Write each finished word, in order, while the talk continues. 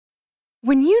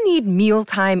When you need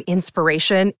mealtime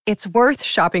inspiration, it's worth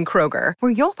shopping Kroger,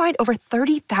 where you'll find over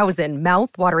 30,000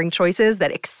 mouth-watering choices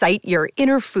that excite your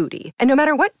inner foodie. And no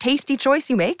matter what tasty choice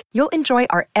you make, you'll enjoy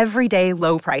our everyday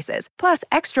low prices, plus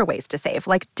extra ways to save,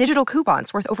 like digital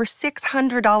coupons worth over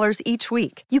 $600 each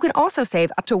week. You can also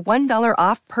save up to $1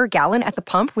 off per gallon at the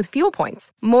pump with fuel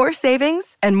points. More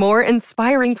savings and more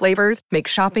inspiring flavors make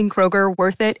shopping Kroger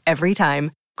worth it every time.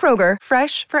 Kroger,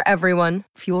 fresh for everyone.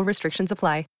 Fuel restrictions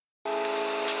apply.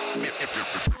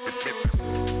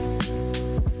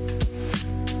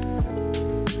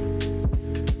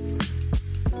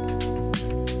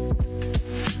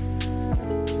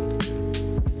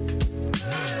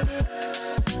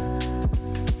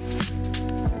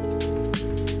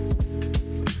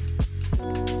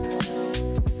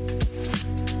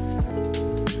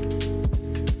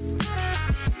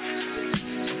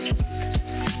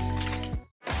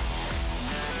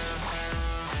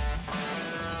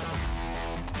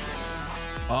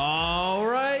 All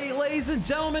right, ladies and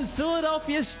gentlemen,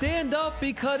 Philadelphia, stand up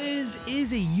because it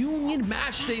is a Union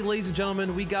match day, ladies and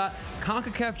gentlemen. We got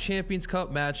CONCACAF Champions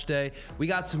Cup match day. We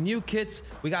got some new kits.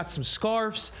 We got some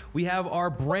scarves. We have our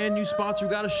brand new sponsor.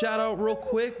 We got a shout out real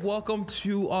quick. Welcome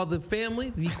to the family,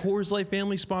 the Coors Light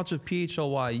family, sponsor of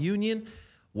PHLY Union.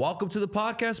 Welcome to the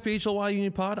podcast, PHLY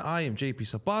Union Pod. I am JP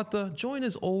Zapata, joined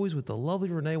as always with the lovely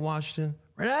Renee Washington.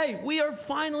 Renee, we are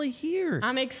finally here.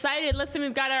 I'm excited. Listen,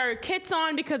 we've got our kits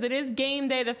on because it is game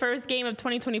day, the first game of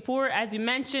 2024. As you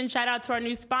mentioned, shout out to our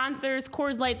new sponsors,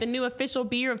 Coors Light, the new official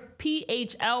beer of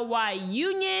PHLY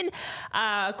Union.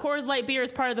 Coors Light beer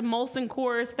is part of the Molson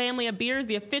Coors family of beers,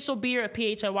 the official beer of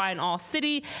PHLY in all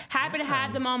city. Happy to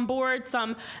have them on board.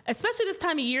 Especially this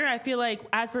time of year, I feel like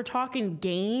as we're talking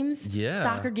games,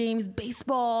 soccer games,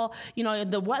 baseball,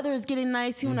 the weather is getting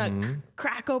nice. You want to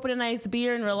crack open a nice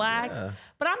beer and relax. Yeah.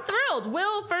 But I'm thrilled.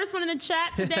 Will, first one in the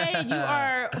chat today. You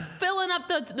are filling up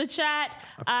the chat.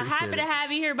 Happy to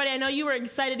have you here, buddy. I know you were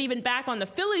excited even back on the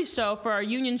Phillies show for our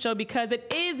Union show because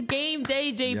it is game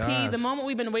day, JP, yes. The moment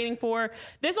we've been waiting for.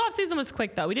 This offseason was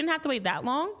quick, though. We didn't have to wait that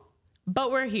long,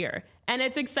 but we're here. And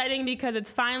it's exciting because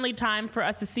it's finally time for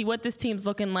us to see what this team's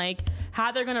looking like,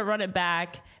 how they're going to run it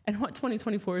back, and what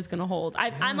 2024 is going to hold.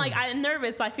 I'm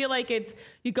nervous. I feel like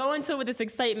you go into it with this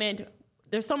excitement.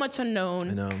 There's so much unknown.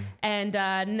 I know. And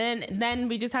then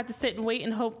we just have to sit and wait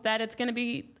and hope that it's going to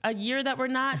be a year that we're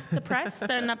not depressed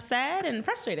and upset and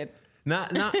frustrated.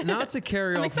 Not to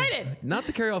carry I'm off excited. Not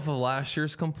to carry off of last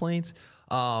year's complaints,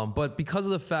 but because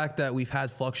of the fact that we've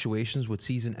had fluctuations with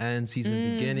season ends,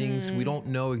 season beginnings, we don't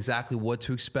know exactly what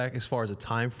to expect as far as a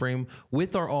time frame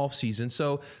with our off season.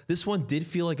 So this one did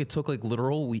feel like it took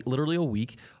literally a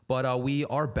week. But we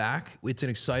are back. It's an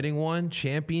exciting one.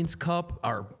 Champions Cup,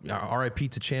 our RIP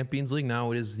to Champions League.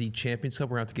 Now it is the Champions Cup.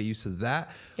 We're going to have to get used to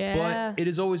that. Yeah. But it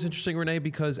is always interesting, Renee,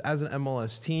 because as an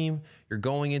MLS team, you're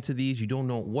going into these. You don't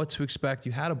know what to expect.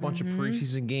 You had a bunch of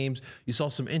preseason games. You saw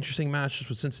some interesting matches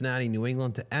with Cincinnati, New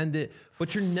England to end it.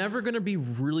 But you're never going to be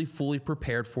really fully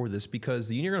prepared for this because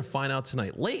the Union are going to find out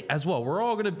tonight. Late as well. We're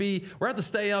going to have to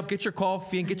stay up, get your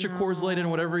coffee, and get your Coors Light and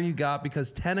whatever you got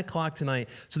because 10 o'clock tonight.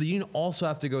 So the Union also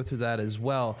have to go through that as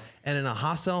well. And in a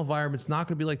hostile environment, it's not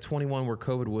going to be like 21 where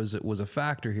COVID was a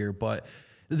factor here. But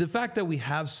the fact that we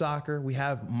have soccer, we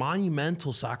have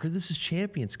monumental soccer, this is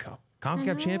Champions Cup.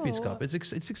 CONCACAF Champions Cup. It's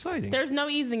exciting. There's no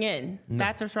easing in. No.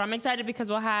 That's for sure. I'm excited because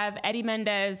we'll have Eddie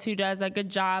Mendez, who does a good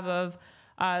job of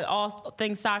all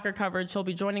things soccer coverage. He'll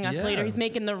be joining us later. He's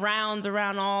making the rounds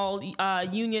around all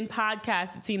Union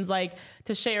podcasts, it seems like,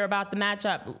 to share about the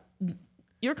matchup.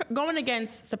 You're going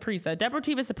against Saprissa,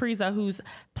 Deportiva Saprissa, who's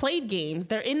played games.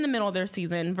 They're in the middle of their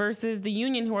season versus the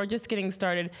Union, who are just getting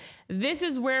started. This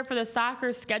is where, for the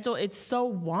soccer schedule, it's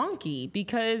so wonky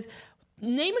because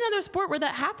name another sport where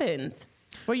that happens,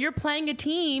 where you're playing a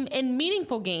team in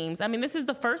meaningful games. I mean, this is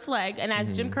the first leg, and as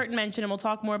Jim Curtin mentioned, and we'll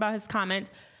talk more about his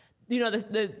comments,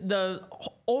 the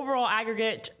overall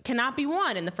aggregate cannot be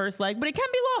won in the first leg, but it can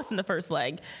be lost in the first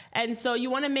leg. And so you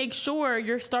want to make sure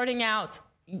you're starting out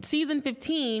season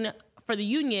 15 for the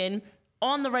Union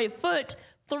on the right foot,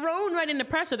 thrown right into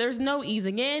pressure. There's no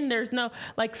easing in. There's no,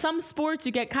 like some sports,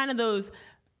 you get kind of those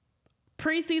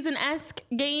preseason-esque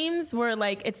games where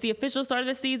like it's the official start of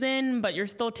the season, but you're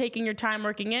still taking your time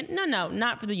working in. No,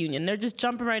 not for the Union. They're just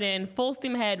jumping right in, full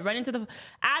steam ahead, right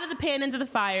out of the pan into the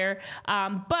fire.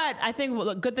 But I think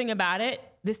the good thing about it,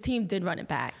 this team did run it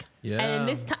back. Yeah.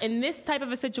 And in this type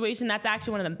of a situation, that's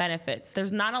actually one of the benefits.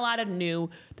 There's not a lot of new.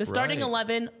 The starting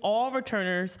 11, all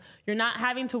returners. You're not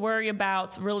having to worry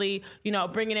about really,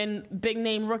 bringing in big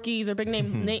name rookies or big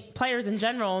name players in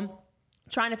general,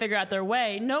 trying to figure out their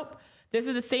way. Nope. this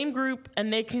is the same group,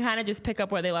 and they can kind of just pick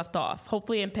up where they left off,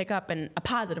 hopefully, and pick up in a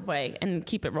positive way and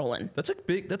keep it rolling. That's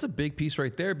a big piece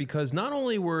right there, because not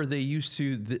only were they used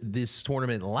to this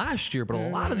tournament last year, but a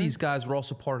lot of these guys were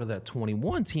also part of that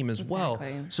 21 team as well.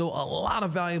 So a lot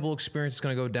of valuable experience is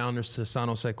going to go down there to San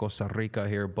Jose, Costa Rica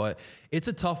here, but it's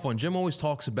a tough one. Jim always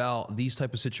talks about these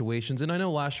type of situations, and I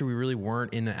know last year we really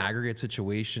weren't in an aggregate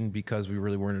situation because we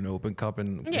really weren't in an Open Cup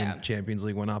and Champions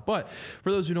League whatnot. But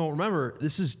for those who don't remember,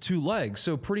 this is 2 legs.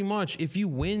 So pretty much if you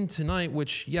win tonight,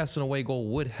 which yes, an away goal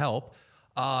would help,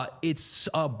 it's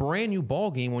a brand new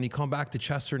ball game when you come back to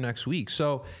Chester next week.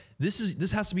 So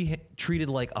this has to be treated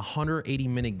like a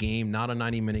 180-minute game, not a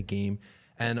 90-minute game.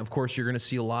 And of course, you're going to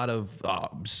see a lot of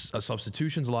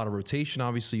substitutions, a lot of rotation.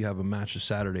 Obviously, you have a match this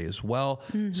Saturday as well.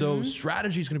 So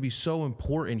strategy is going to be so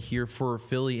important here for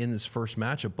Philly in this first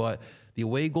matchup. But the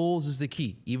away goals is the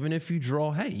key. Even if you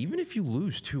draw, even if you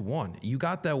lose 2-1, you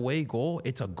got that away goal.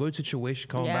 It's a good situation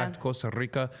coming back to Costa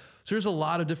Rica. So there's a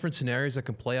lot of different scenarios that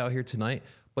can play out here tonight.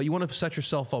 But you want to set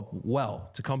yourself up well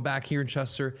to come back here in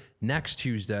Chester next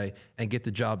Tuesday and get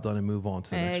the job done and move on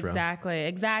to the next round.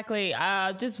 Exactly.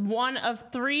 Just one of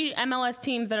 3 MLS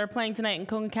teams that are playing tonight in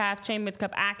CONCACAF Champions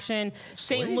Cup action.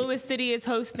 St. Louis City is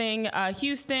hosting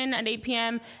Houston at 8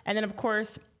 p.m. And then, of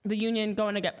course, the Union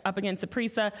going to get up against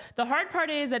Saprissa. The hard part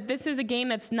is that this is a game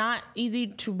that's not easy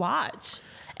to watch.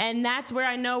 And that's where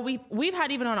I know we've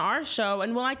had, even on our show,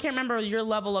 and I can't remember your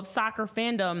level of soccer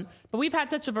fandom, but we've had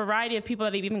such a variety of people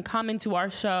that have even come into our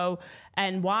show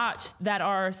and watched that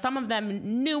are, some of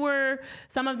them newer,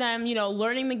 some of them,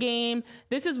 learning the game.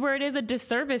 This is where it is a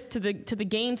disservice to the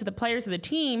game, to the players, to the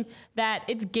team, that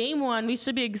it's game 1. We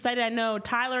should be excited. I know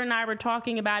Tyler and I were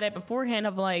talking about it beforehand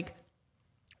of like,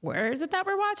 where is it that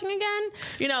we're watching again?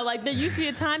 There used to be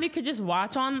a time you could just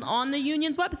watch on the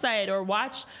Union's website or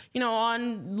watch,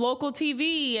 on local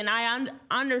TV. And I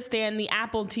understand the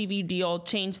Apple TV deal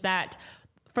changed that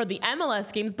for the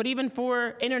MLS games, but even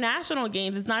for international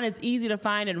games, it's not as easy to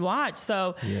find and watch.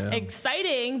 So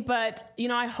exciting, but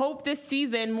I hope this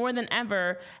season more than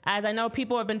ever, as I know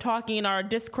people have been talking in our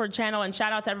Discord channel, and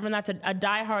shout out to everyone that's a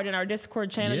diehard in our Discord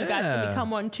channel. You guys can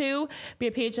become one too. Be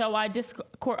a PHLY Discord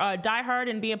diehard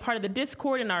and be a part of the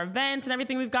Discord and our events and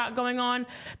everything we've got going on.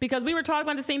 Because we were talking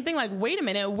about the same thing. Like, wait a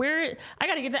minute, I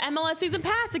got to get the MLS season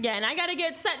pass again. I got to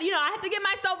get set. I have to get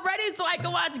myself ready so I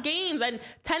can watch games. And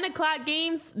 10 o'clock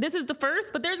games. This is the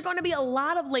first, but there's going to be a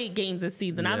lot of late games this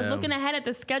season. I was looking ahead at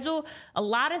the schedule, a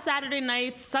lot of Saturday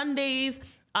nights, Sundays,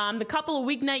 the couple of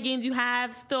weeknight games you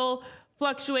have still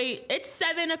fluctuate. It's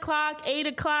 7 o'clock, 8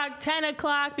 o'clock, 10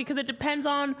 o'clock, because it depends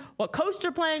on what coast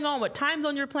you're playing on, what time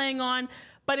zone you're playing on,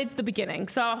 but it's the beginning.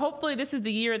 So hopefully this is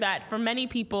the year that for many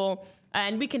people,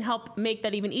 and we can help make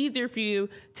that even easier for you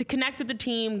to connect with the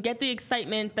team, get the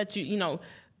excitement that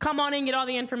come on in, get all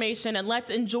the information, and let's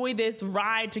enjoy this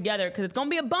ride together, because it's going to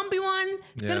be a bumpy one.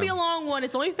 It's going to be a long one.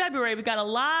 It's only February. We got a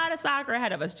lot of soccer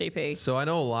ahead of us, JP. So I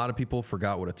know a lot of people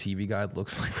forgot what a TV guide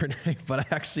looks like, Renee, but I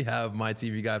actually have my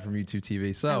TV guide from YouTube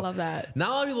TV. So I love that.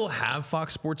 Not a lot of people have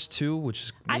Fox Sports 2, which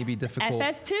is maybe difficult.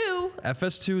 FS2.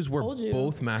 FS2 is where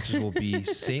both matches will be.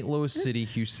 St. Louis City,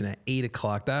 Houston at 8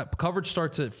 o'clock. That coverage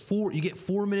starts at 4. You get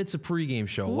 4 minutes of pregame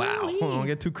show. Wow. Don't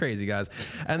get too crazy, guys.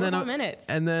 And then minutes.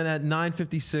 And then at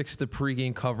 9:56, the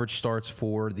pregame coverage starts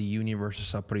for the Union versus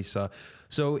Saprissa.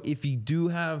 So if you do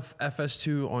have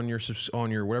FS2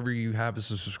 on your whatever you have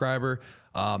as a subscriber,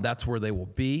 that's where they will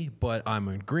be. But I'm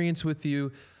in agreement with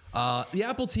you. The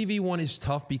Apple TV one is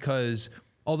tough because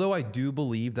although I do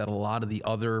believe that a lot of the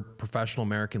other professional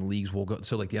American leagues will go,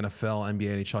 so like the NFL,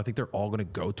 NBA, NHL, I think they're all going to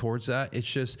go towards that. It's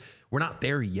just we're not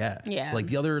there yet. Yeah. Like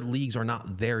the other leagues are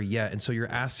not there yet. And so you're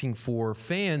asking for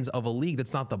fans of a league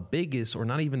that's not the biggest or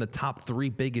not even the top 3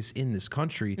 biggest in this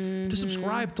country to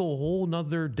subscribe to a whole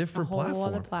nother different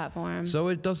platform. So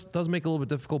it does make it a little bit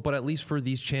difficult, but at least for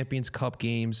these Champions Cup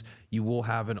games, you will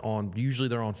have it on, usually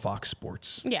they're on Fox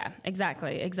Sports. Yeah,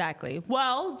 exactly.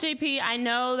 Well, JP, I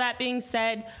know that being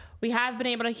said, we have been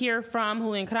able to hear from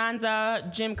Julian Carranza.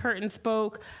 Jim Curtin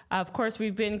spoke. Of course,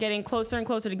 we've been getting closer and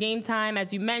closer to game time.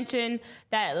 As you mentioned,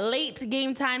 that late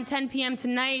game time, 10 p.m.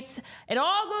 tonight. It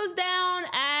all goes down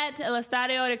at El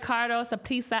Estadio Ricardo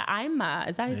Saprissa Aima.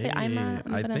 Is that how you say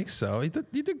Aima? I think so. You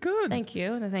did good. Thank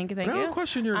you. I don't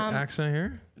question your accent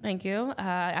here. Thank you.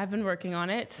 I've been working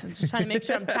on it. I'm just trying to make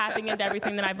sure I'm tapping into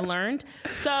everything that I've learned.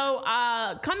 So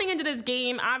coming into this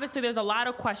game, obviously there's a lot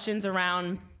of questions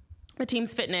around the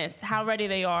team's fitness, how ready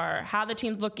they are, how the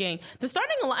team's looking. The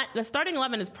starting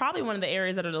 11 is probably one of the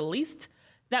areas that are the least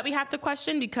that we have to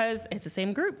question, because it's the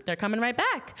same group. They're coming right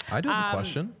back. I do have a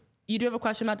question. You do have a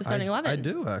question about the starting 11? I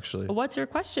do, actually. What's your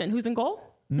question? Who's in goal?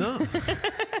 No.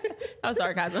 Oh,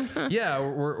 sarcasm. Yeah,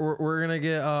 we're going to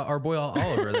get our boy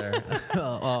Oliver there.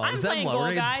 I'm playing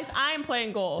goal, guys. I'm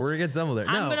playing goal. We're going to get Zemla there.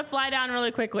 I'm going to fly down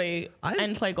really quickly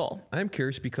and play goal. I'm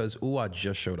curious because Uwa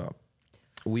just showed up.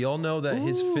 We all know that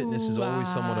his fitness is always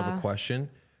somewhat of a question.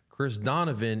 Chris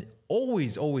Donovan,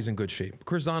 always in good shape.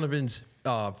 Chris Donovan's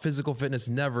physical fitness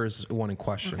never is one in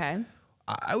question. Okay.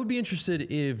 I would be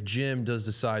interested if Jim does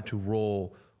decide to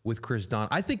roll with Chris Donovan.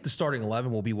 I think the starting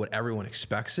 11 will be what everyone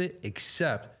expects it,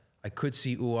 except I could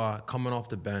see Uwa coming off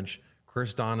the bench,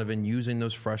 Chris Donovan using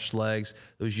those fresh legs,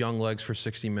 those young legs for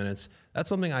 60 minutes. That's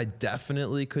something I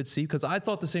definitely could see because I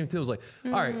thought the same thing. I was like,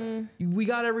 all right, we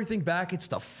got everything back. It's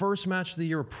the first match of the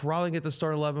year. We'll probably get the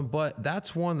start 11, but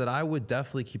that's one that I would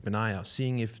definitely keep an eye out,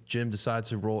 seeing if Jim decides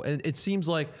to roll. And it seems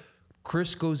like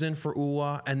Chris goes in for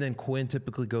Uwa, and then Quinn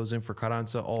typically goes in for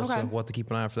Carranza. Also, we'll have to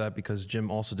keep an eye out for that because Jim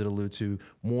also did allude to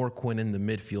more Quinn in the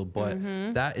midfield. But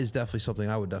that is definitely something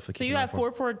I would definitely keep an eye for. So you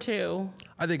have 4-4-2.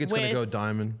 I think it's going to go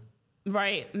diamond.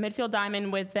 Right, midfield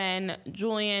diamond with then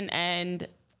Julian and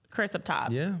Chris up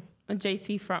top. Yeah. And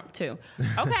JC front too.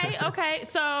 Okay.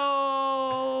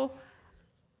 So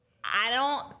I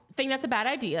don't think that's a bad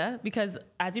idea because,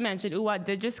 as you mentioned, Uwa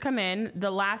did just come in.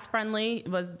 The last friendly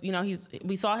was,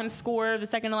 we saw him score the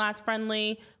second to last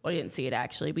friendly. Well, we didn't see it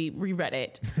actually. We reread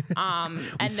it.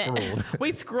 Then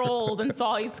we scrolled and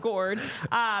saw he scored.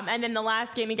 And then the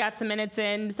last game he got some minutes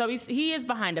in. So he is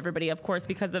behind everybody, of course,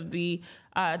 because of the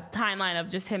timeline of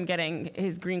just him getting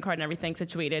his green card and everything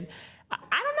situated.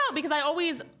 I don't know because I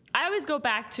always go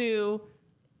back to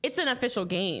it's an official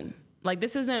game. Like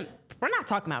we're not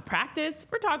talking about practice.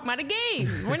 We're talking about a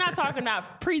game. We're not talking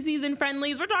about preseason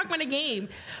friendlies. We're talking about a game.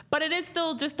 But it is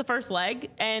still just the first leg.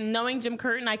 And knowing Jim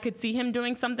Curtin, I could see him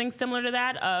doing something similar to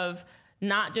that of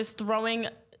not just throwing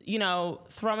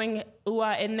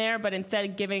Uwa in there, but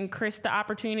instead giving Chris the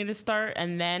opportunity to start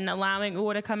and then allowing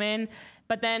Uwa to come in.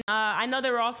 But then I know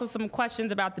there were also some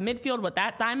questions about the midfield, what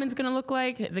that diamond's going to look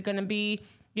like. Is it going to be,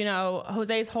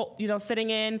 Jose's,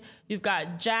 sitting in? You've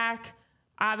got Jack.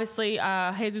 Obviously,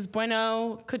 Jesus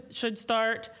Bueno should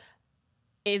start.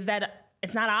 Is that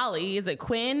it's not Ali? Is it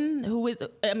Quinn?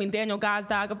 Daniel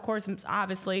Gazdag, of course,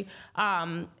 obviously.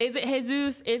 Is it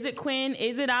Jesus? Is it Quinn?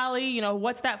 Is it Ali?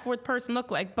 What's that fourth person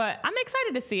look like? But I'm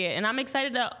excited to see it, and I'm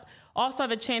excited to also have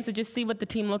a chance to just see what the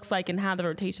team looks like and how the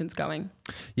rotation's going.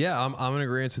 Yeah, I'm in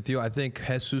agreement with you. I think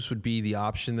Jesus would be the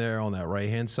option there on that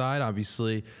right-hand side.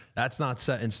 Obviously, that's not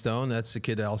set in stone. That's the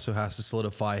kid that also has to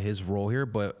solidify his role here,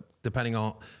 but depending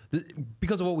on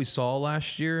because of what we saw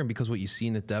last year and because what you see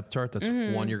in the depth chart, that's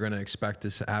one you're going to expect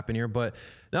to happen here. But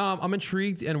no, I'm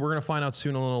intrigued, and we're going to find out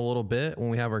soon in a little bit when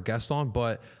we have our guest on.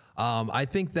 But I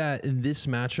think that in this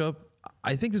matchup,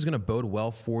 I think this is going to bode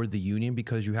well for the Union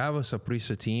because you have a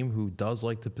Saprissa team who does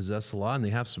like to possess a lot, and they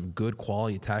have some good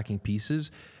quality attacking pieces.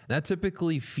 And that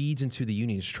typically feeds into the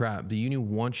Union's trap. The Union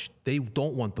they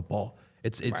don't want the ball.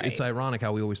 It's ironic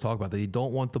how we always talk about that. They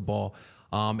don't want the ball.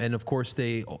 And of course,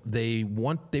 they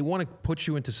want to put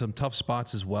you into some tough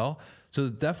spots as well. So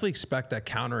definitely expect that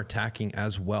counterattacking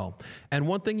as well. And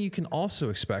one thing you can also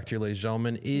expect here, ladies and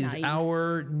gentlemen, is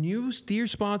our new dear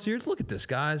sponsors. Look at this,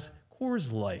 guys.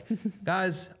 Coors Light.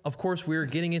 Guys, of course, we're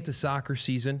getting into soccer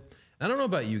season. I don't know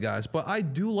about you guys, but I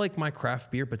do like my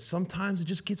craft beer, but sometimes it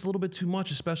just gets a little bit too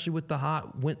much, especially with the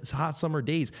hot summer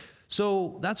days.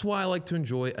 So that's why I like to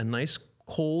enjoy a nice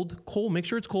cold. Make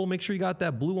sure it's cold. Make sure you got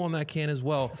that blue on that can as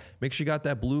well. Make sure you got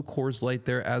that blue Coors Light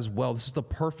there as well. This is the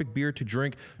perfect beer to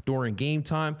drink during game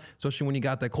time, especially when you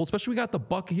got that cold. Especially we got the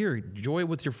bucket here. Enjoy it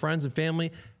with your friends and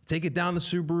family. Take it down to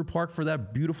Subaru Park for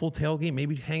that beautiful tailgate.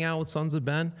 Maybe hang out with Sons of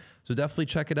Ben. So definitely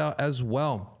check it out as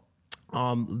well.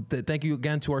 Thank you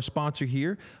again to our sponsor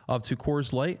here to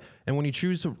Coors Light. And when you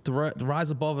choose to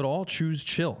rise above it all, choose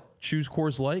chill. Choose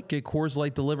Coors Light. Get Coors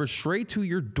Light delivered straight to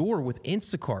your door with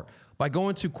Instacart by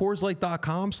going to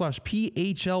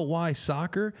CoorsLight.com/PHLY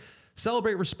soccer.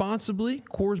 Celebrate responsibly.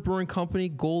 Coors Brewing Company,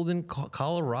 Golden,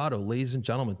 Colorado. Ladies and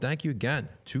gentlemen, thank you again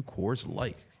to Coors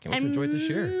Light. Can't wait to enjoy this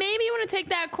year. Maybe you want to take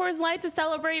that Coors Light to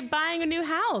celebrate buying a new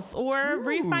house or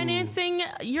refinancing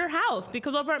your house,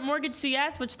 because over at Mortgage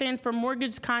CS, which stands for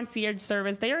Mortgage Concierge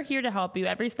Service, they are here to help you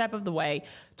every step of the way.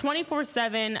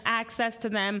 24/7 access to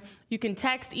them. You can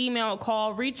text, email,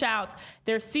 call, reach out.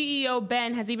 Their CEO,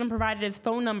 Ben, has even provided his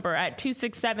phone number at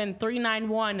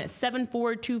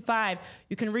 267-391-7425.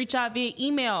 You can reach out via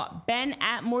email,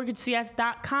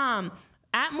 ben@mortgagecs.com.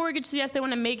 At Mortgage CS, they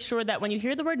want to make sure that when you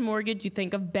hear the word mortgage, you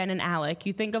think of Ben and Alec.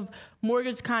 You think of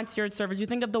Mortgage Concierge Service. You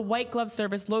think of the White Glove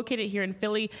Service located here in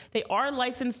Philly. They are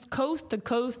licensed coast to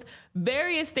coast.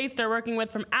 Various states they're working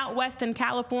with, from out west in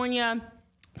California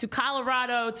to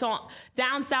Colorado, to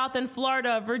down south in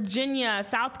Florida, Virginia,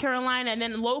 South Carolina, and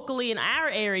then locally in our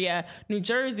area, New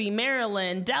Jersey,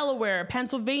 Maryland, Delaware,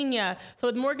 Pennsylvania. So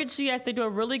with Mortgage CS, they do a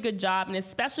really good job, and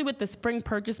especially with the spring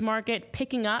purchase market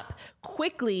picking up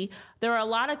quickly, there are a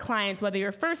lot of clients, whether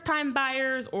you're first-time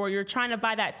buyers or you're trying to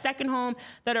buy that second home,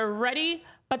 that are ready,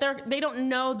 but they don't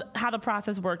know how the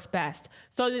process works best.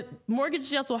 So the Mortgage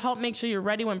CS will help make sure you're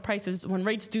ready when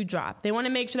rates do drop. They want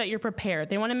to make sure that you're prepared.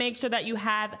 They want to make sure that you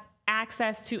have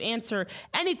access to answer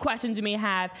any questions you may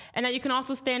have, and that you can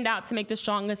also stand out to make the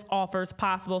strongest offers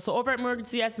possible. So over at Mortgage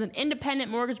CS is an independent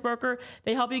mortgage broker.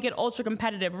 They help you get ultra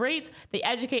competitive rates. They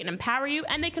educate and empower you,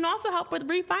 and they can also help with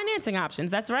refinancing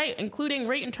options. That's right, including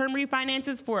rate and term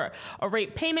refinances for a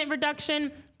rate payment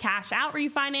reduction, cash out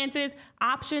refinances,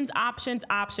 options.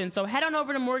 So head on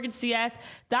over to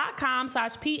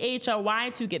mortgagecs.com/PHLY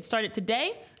to get started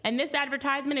today. And this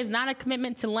advertisement is not a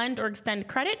commitment to lend or extend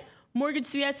credit. Mortgage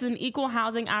CS is an equal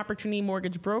housing opportunity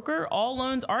mortgage broker. All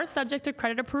loans are subject to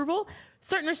credit approval.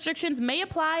 Certain restrictions may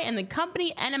apply, and the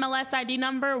company NMLS ID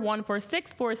number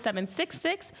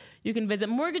 1464766. You can visit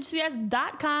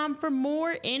mortgagecs.com for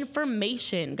more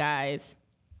information, guys.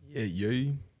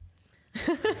 Yeah.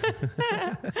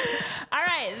 All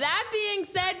right, that being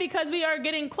said, because we are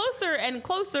getting closer and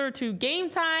closer to game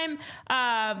time,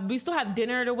 we still have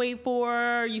dinner to wait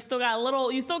for. You still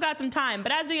got some time.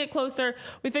 But as we get closer,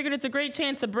 we figured it's a great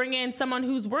chance to bring in someone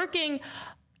who's working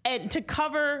and to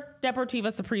cover Deportiva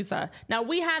Saprissa. Now,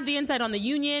 we have the insight on the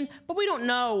Union, but we don't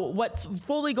know what's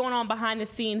fully going on behind the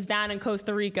scenes down in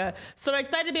Costa Rica. So we're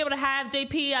excited to be able to have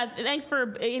JP. Thanks for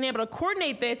being able to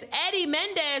coordinate this. Eddie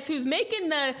Mendez, who's making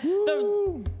the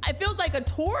it feels like a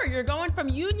tour. You're going from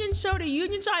Union show to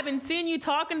Union show. I've been seeing you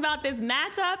talking about this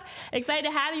matchup. Excited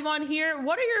to have you on here.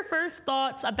 What are your first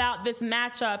thoughts about this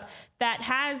matchup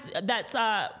that's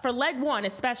for leg one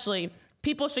especially?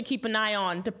 People should keep an eye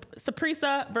on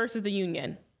Saprissa versus the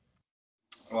Union.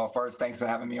 Well, first, thanks for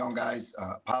having me on, guys.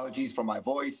 Apologies for my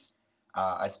voice.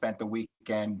 I spent the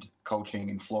weekend coaching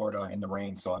in Florida in the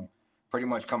rain, so I'm pretty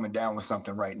much coming down with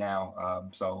something right now.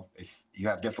 So if you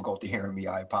have difficulty hearing me,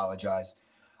 I apologize.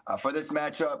 For this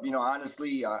matchup,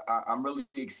 honestly, I'm really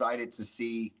excited to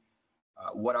see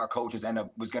what our coaches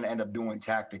was going to end up doing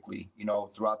tactically.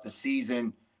 Throughout the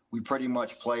season, we pretty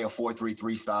much play a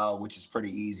 4-3-3 style, which is pretty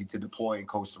easy to deploy in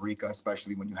Costa Rica,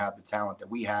 especially when you have the talent that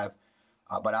we have.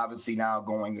 But obviously now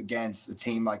going against a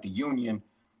team like the Union,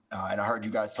 and I heard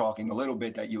you guys talking a little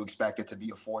bit that you expect it to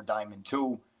be a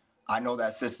 4-diamond-2. I know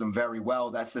that system very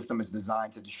well. That system is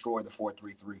designed to destroy the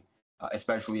 4-3-3,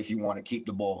 especially if you want to keep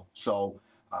the ball. So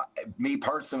me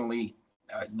personally,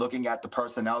 looking at the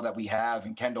personnel that we have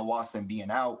and Kendall Watson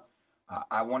being out,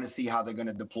 I want to see how they're going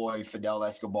to deploy Fidel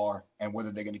Escobar and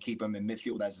whether they're going to keep him in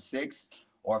midfield as a 6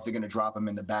 or if they're going to drop him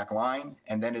in the back line.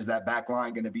 And then is that back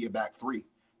line going to be a back 3?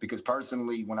 Because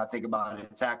personally, when I think about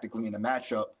it tactically in the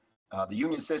matchup, the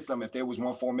Union system, if there was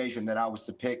one formation that I was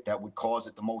to pick that would cause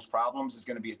it the most problems, is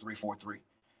going to be a 3-4-3.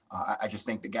 I just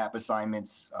think the gap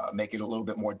assignments make it a little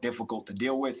bit more difficult to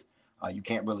deal with. You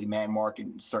can't really man mark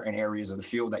in certain areas of the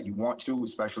field that you want to,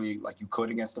 especially like you could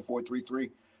against the 4-3-3.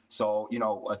 So,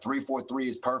 a 3-4-3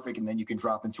 is perfect, and then you can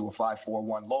drop into a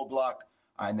 5-4-1 low block,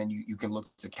 and then you can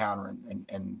look to counter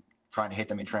and trying to hit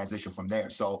them in transition from there.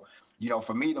 So,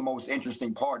 for me, the most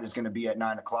interesting part is going to be at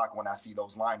 9 o'clock when I see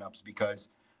those lineups, because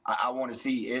I want to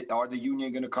see are the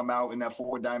Union going to come out in that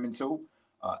 4-diamond-2?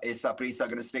 Is Saprissa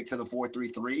going to stick to the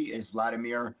 4-3-3? Is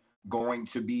Vladimir going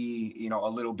to be, a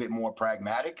little bit more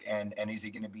pragmatic, and is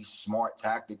he going to be smart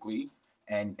tactically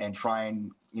and try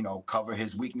and, cover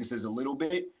his weaknesses a little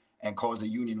bit and cause the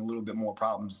Union a little bit more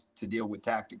problems to deal with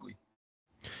tactically?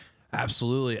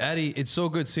 Absolutely. Eddie, it's so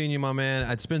good seeing you, my man.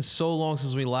 It's been so long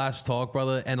since we last talked,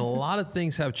 brother, and a lot of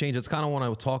things have changed. That's kind of what I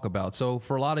would talk about. So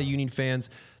for a lot of Union fans,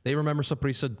 they remember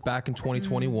Saprissa back in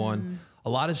 2021. A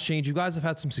lot has changed. You guys have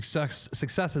had some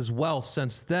success as well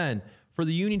since then. For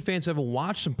the Union fans who haven't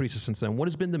watched Saprissa since then, what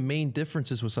has been the main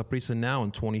differences with Saprissa now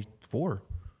in 24?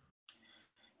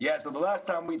 Yeah, so the last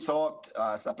time we talked,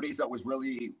 Saprissa was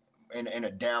really in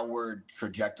a downward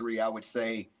trajectory, I would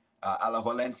say.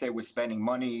 Alajuelense was spending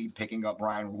money, picking up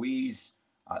Ryan Ruiz.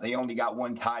 They only got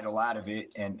one title out of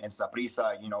it, and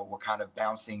Saprissa, were kind of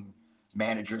bouncing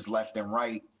managers left and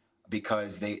right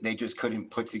because they just couldn't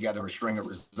put together a string of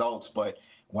results. But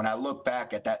when I look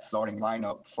back at that starting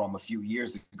lineup from a few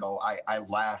years ago, I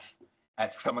laugh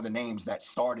at some of the names that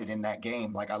started in that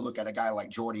game. Like I look at a guy like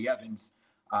Jordy Evans,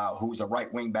 who's a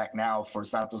right wing back now for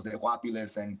Santos de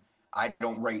Guapiles, and I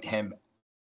don't rate him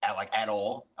at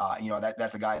all.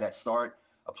 That's a guy that start.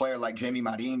 A player like Jamie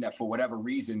Marin that for whatever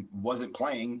reason wasn't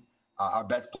playing, our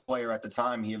best player at the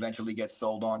time. He eventually gets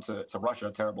sold on to Russia,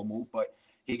 a terrible move, but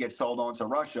he gets sold on to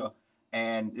Russia.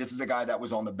 And this is a guy that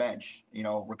was on the bench.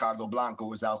 Ricardo Blanco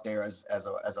was out there as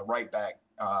a right back.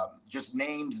 Just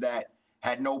names that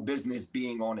had no business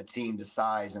being on a team the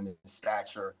size and the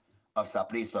stature of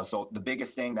Saprissa. So the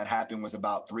biggest thing that happened was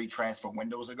about 3 transfer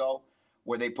windows ago,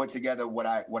 where they put together what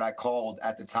I called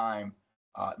at the time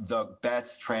the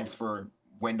best transfer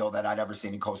window that I'd ever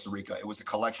seen in Costa Rica. It was a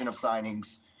collection of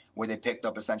signings where they picked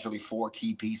up essentially 4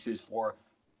 key pieces, 4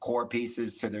 core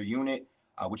pieces to their unit,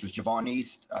 which was Javon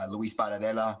East, Luis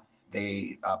Paradela,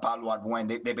 Pablo Arbuen.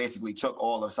 They basically took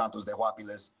all of Santos de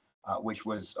Huapiles, which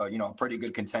was a pretty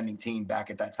good contending team back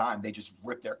at that time. They just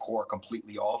ripped their core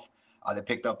completely off. They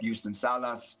picked up Houston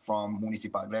Salas from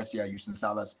Municipal Grecia. Houston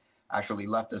Salas actually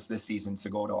left us this season to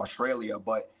go to Australia,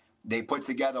 but they put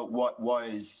together what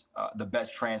was the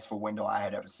best transfer window I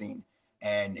had ever seen,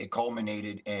 and it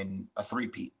culminated in a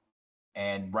 3-peat.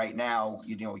 And right now,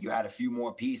 you add a few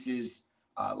more pieces,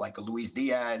 like a Luis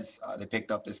Diaz. They picked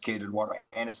up this kid, Eduardo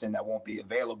Anderson, that won't be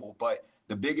available. But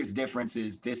the biggest difference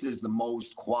is this is the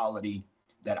most quality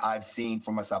that I've seen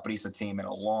from a Saprissa team in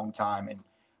a long time. And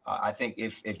I think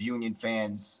if Union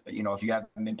fans, if you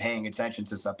haven't been paying attention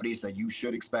to Saprissa, you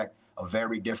should expect a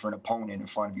very different opponent in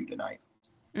front of you tonight.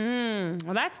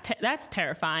 Well, that's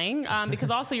terrifying because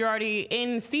also you're already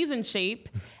in season shape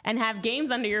and have games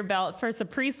under your belt for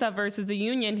Saprissa versus the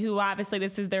Union, who obviously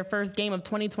this is their first game of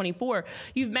 2024.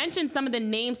 You've mentioned some of the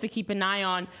names to keep an eye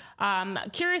on.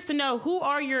 Curious to know, who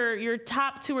are your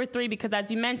top 2 or 3? Because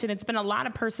as you mentioned, it's been a lot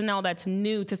of personnel that's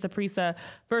new to Saprissa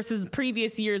versus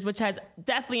previous years, which has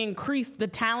definitely increased the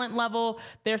talent level,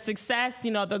 their success,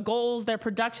 the goals, their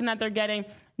production that they're getting.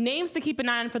 Names to keep an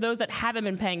eye on for those that haven't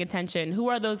been paying attention. Who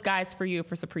are those guys for you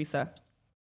for Saprissa?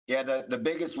 Yeah, the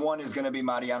biggest one is going to be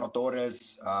Mariano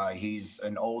Torres. He's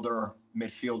an older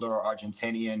midfielder,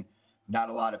 Argentinian, not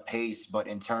a lot of pace, but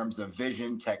in terms of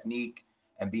vision, technique,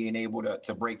 and being able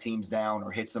to break teams down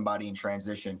or hit somebody in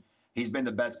transition, he's been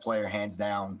the best player, hands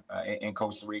down, in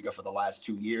Costa Rica for the last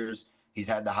 2 years. He's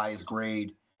had the highest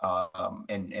grade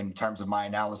in terms of my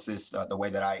analysis, the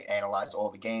way that I analyze all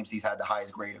the games. He's had the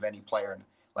highest grade of any player in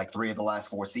like 3 of the last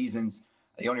 4 seasons.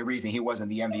 The only reason he wasn't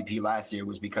the MVP last year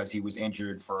was because he was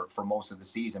injured for most of the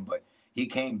season. But he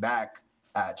came back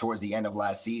towards the end of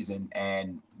last season,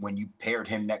 and when you paired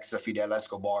him next to Fidel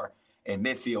Escobar in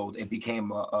midfield, it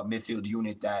became a midfield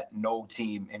unit that no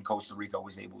team in Costa Rica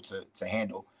was able to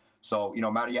handle. So,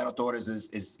 Mariano Torres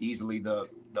is easily the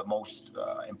most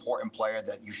important player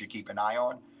that you should keep an eye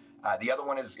on. The other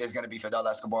one is going to be Fidel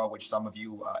Escobar, which some of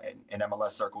you in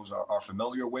MLS circles are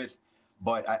familiar with.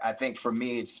 But I think for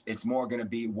me, it's more going to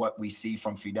be what we see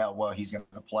from Fidel, what he's going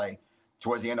to play.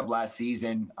 Towards the end of last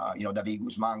season, David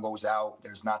Guzman goes out.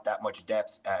 There's not that much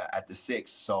depth at the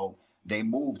 6. So they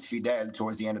moved Fidel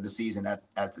towards the end of the season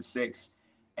as the 6.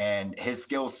 And his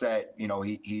skill set,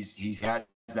 he has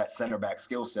that center back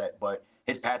skill set, but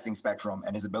his passing spectrum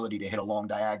and his ability to hit a long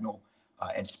diagonal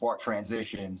and spark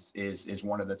transitions is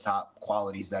one of the top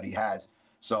qualities that he has.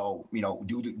 So,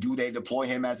 do they deploy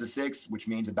him as a 6, which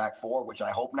means a back 4, which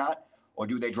I hope not, or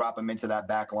do they drop him into that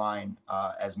back line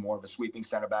as more of a sweeping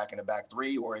center back in a back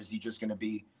 3, or is he just going to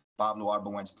be Pablo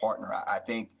Arbuen's partner? I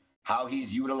think how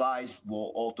he's utilized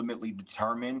will ultimately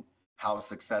determine how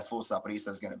successful Saprissa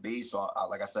is going to be. So,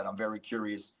 like I said, I'm very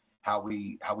curious how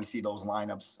we see those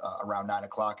lineups around 9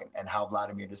 o'clock and how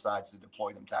Vladimir decides to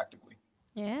deploy them tactically.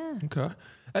 Yeah. Okay.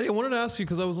 Eddie, I wanted to ask you,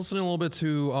 because I was listening a little bit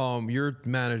to your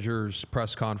manager's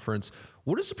press conference.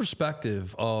 What is the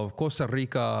perspective of Costa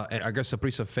Rica and I guess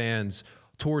Saprissa fans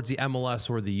towards the MLS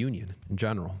or the Union in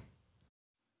general?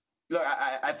 Look,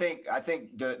 I think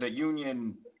the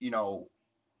Union,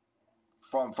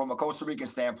 from a Costa Rican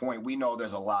standpoint, we know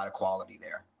there's a lot of quality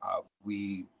there.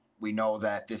 We know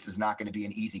that this is not going to be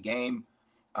an easy game.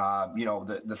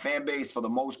 The fan base, for the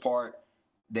most part,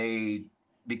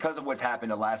 because of what's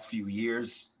happened the last few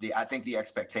years, I think the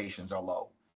expectations are low.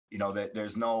 That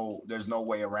there's no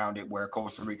way around it, where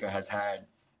Costa Rica has had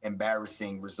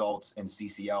embarrassing results in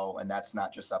CCL, and that's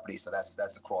not just Saprissa,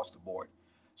 that's across the board.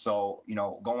 So,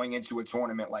 going into a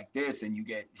tournament like this and you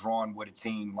get drawn with a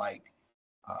team like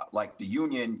the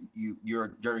Union,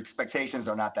 your expectations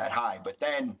are not that high. But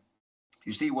then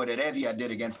you see what Heredia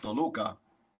did against Toluca,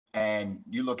 and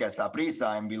you look at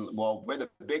Saprissa and we're the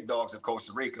big dogs of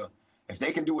Costa Rica. If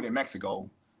they can do it in Mexico,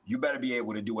 you better be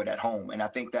able to do it at home. And I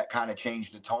think that kind of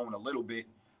changed the tone a little bit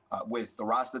with the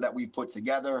roster that we put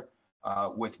together,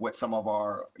 with what some of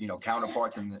our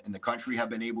counterparts in the country have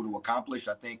been able to accomplish.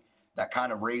 I think that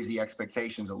kind of raised the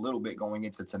expectations a little bit going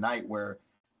into tonight, where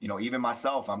even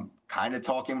myself, I'm kind of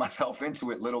talking myself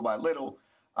into it little by little.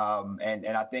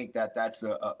 And I think that that's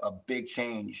a big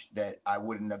change that I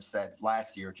wouldn't have said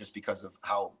last year just because of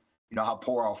how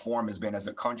poor our form has been as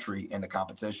a country in the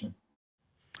competition.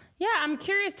 Yeah, I'm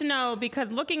curious to know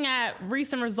because looking at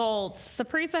recent results,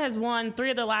 Saprissa has won 3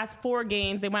 of the last 4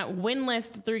 games. They went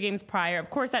winless the 3 games prior.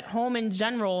 Of course, at home in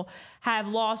general, have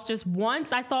lost just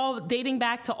once. I saw dating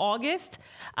back to August.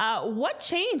 What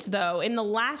changed, though, in the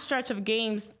last stretch of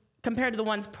games compared to the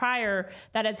ones prior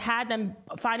that has had them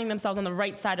finding themselves on the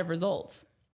right side of results?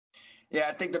 Yeah,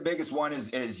 I think the biggest one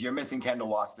is you're missing Kendall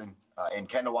Waston. And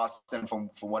Kendall Waston,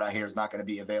 from what I hear, is not going to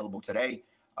be available today.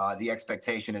 The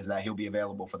expectation is that he'll be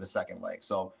available for the second leg.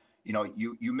 So,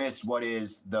 you miss what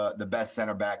is the best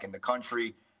center back in the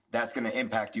country. That's going to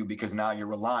impact you because now you're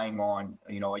relying on,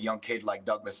 a young kid like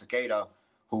Douglas Cicada,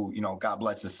 who, God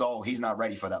bless his soul. He's not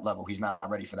ready for that level. He's not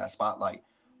ready for that spotlight.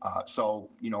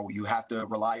 So, you have to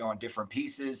rely on different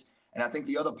pieces. And I think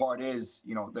the other part is,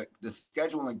 the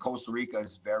schedule in Costa Rica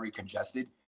is very congested.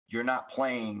 You're not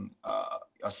playing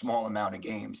a small amount of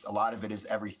games. A lot of it is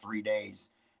every 3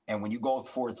 days. And when you go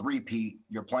for a three-peat,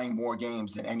 you're playing more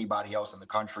games than anybody else in the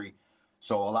country.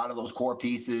 So a lot of those core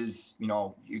pieces,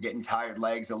 you're getting tired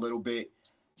legs a little bit.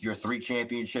 You're 3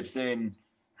 championships in.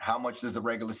 How much does the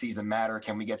regular season matter?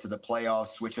 Can we get to the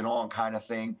playoffs, switch it on kind of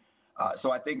thing?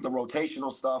 So I think the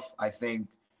rotational stuff, I think,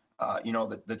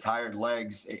 the tired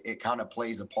legs, it kind of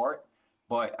plays a part.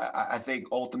 But I think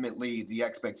ultimately the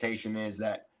expectation is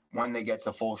that when they get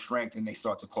to full strength and they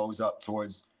start to close up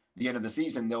towards the end of the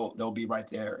season, they'll be right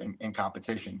there in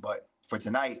competition. But for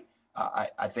tonight,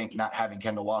 I think not having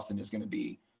Kendall Waston is going to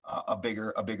be a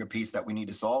bigger piece that we need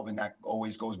to solve. And that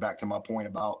always goes back to my point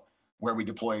about where we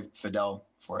deploy Fidel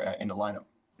for in the lineup.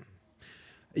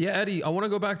 Yeah, Eddie, I want to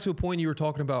go back to a point you were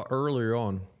talking about earlier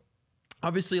on.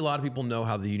 Obviously, a lot of people know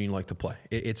how the Union like to play.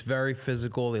 It's very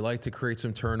physical. They like to create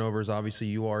some turnovers. Obviously,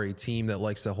 you are a team that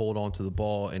likes to hold on to the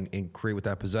ball and create with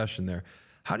that possession there.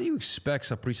 How do you expect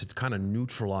Saprissa to kind of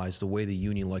neutralize the way the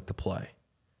Union like to play?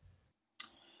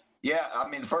 Yeah, I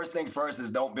mean, the first things first is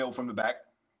don't build from the back.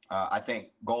 I think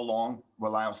go long,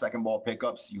 rely on second ball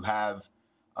pickups. You have,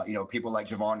 people like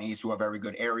Javon East who are very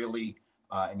good aerially.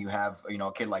 And you have,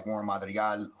 a kid like Warren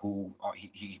Madrigal who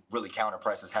he really counter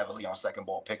presses heavily on second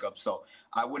ball pickups. So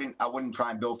I wouldn't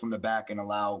try and build from the back and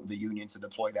allow the Union to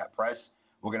deploy that press.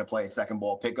 We're going to play a second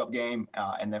ball pickup game.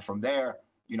 And then from there,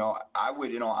 I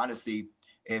would, honestly,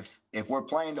 if we're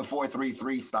playing the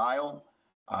 4-3-3 style,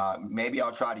 maybe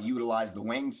I'll try to utilize the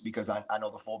wings because I know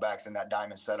the fullbacks in that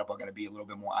diamond setup are going to be a little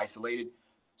bit more isolated.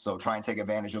 So try and take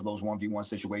advantage of those 1v1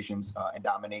 situations and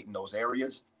dominate in those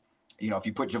areas. If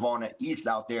you put Javon East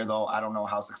out there, though, I don't know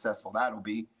how successful that'll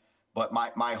be. But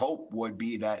my hope would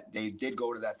be that they did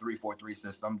go to that 3-4-3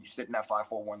 system. You sit in that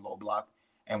 5-4-1 low block.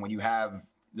 And when you have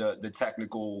the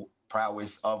technical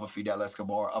prowess of a Fidel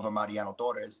Escobar, of a Mariano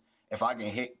Torres, if I can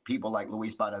hit people like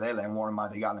Luis Paradela and Warren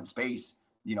Madrigal in space,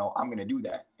 I'm going to do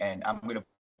that. And I'm going to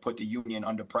put the Union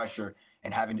under pressure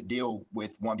and having to deal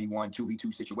with 1v1,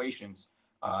 2v2 situations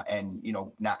and,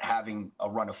 not having a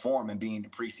run of form and being in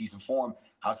preseason form,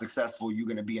 how successful you're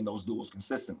going to be in those duels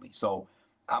consistently. So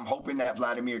I'm hoping that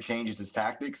Vladimir changes his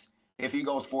tactics. If he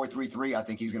goes 4-3-3, I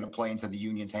think he's going to play into the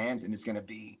Union's hands, and it's going to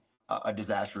be a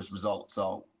disastrous result.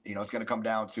 So, it's going to come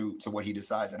down to what he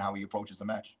decides and how he approaches the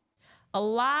match. A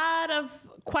lot of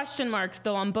question marks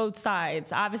still on both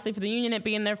sides. Obviously, for the Union, it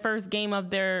being their first game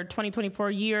of their 2024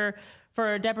 year.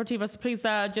 For Deportivo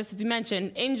Saprissa, just as you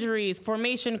mentioned, injuries,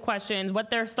 formation questions, what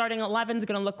their starting 11 is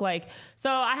going to look like. So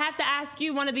I have to ask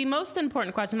you one of the most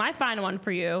important questions, my final one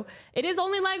for you. It is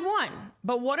only leg 1,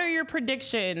 but what are your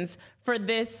predictions for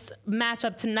this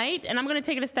matchup tonight? And I'm going to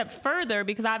take it a step further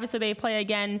because obviously they play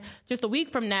again just a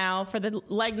week from now for the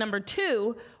leg number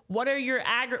 2.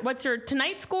 What's your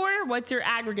tonight score? What's your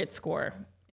aggregate score?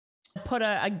 Put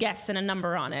a guess and a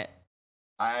number on it.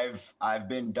 I've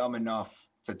been dumb enough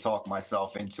to talk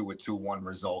myself into a 2-1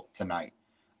 result tonight.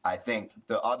 I think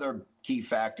the other key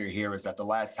factor here is that the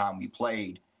last time we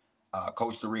played,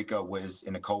 Costa Rica was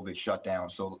in a COVID shutdown,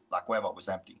 so La Cueva was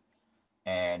empty.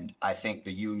 And I think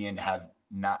the Union have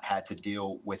not had to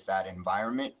deal with that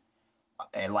environment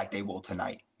and like they will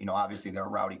tonight. Obviously there are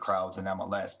rowdy crowds in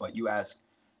MLS, but you ask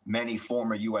many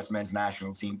former U.S. men's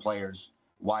national team players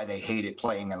why they hated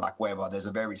playing in La Cueva, there's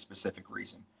a very specific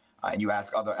reason. And you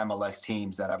ask other MLS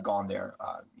teams that have gone there,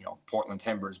 Portland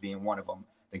Timbers being one of them.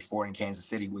 I think Sporting Kansas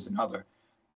City was another.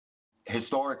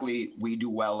 Historically, we do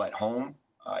well at home.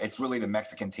 It's really the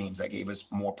Mexican teams that gave us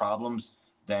more problems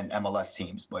than MLS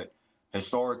teams. But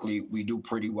historically, we do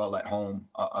pretty well at home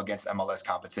against MLS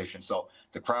competition. So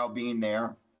the crowd being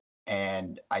there,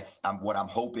 And what I'm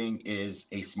hoping is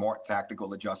a smart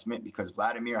tactical adjustment, because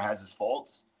Vladimir has his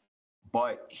faults,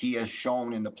 but he has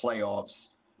shown in the playoffs,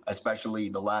 especially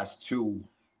the last two,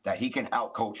 that he can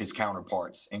outcoach his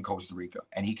counterparts in Costa Rica,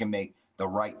 and he can make the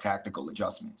right tactical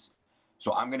adjustments.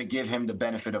 So I'm going to give him the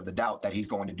benefit of the doubt that he's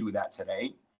going to do that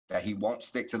today, that he won't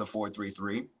stick to the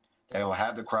 4-3-3, that he'll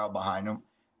have the crowd behind him,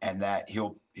 and that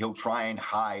he'll try and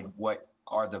hide what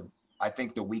are the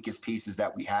weakest pieces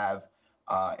that we have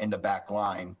in the back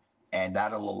line, and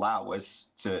that'll allow us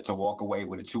to walk away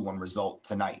with a 2-1 result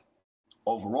tonight.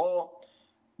 Overall,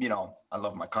 I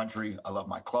love my country. I love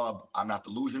my club. I'm not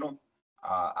delusional.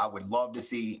 I would love to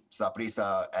see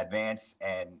Saprissa advance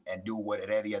and do what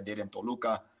Heredia did in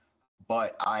Toluca.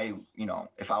 But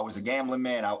if I was a gambling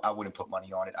man, I wouldn't put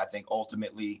money on it. I think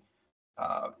ultimately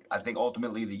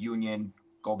the Union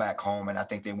go back home, and I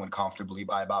think they win comfortably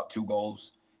by about 2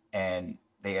 goals, and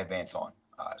they advance on.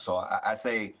 So I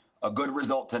say a good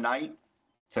result tonight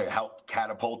to help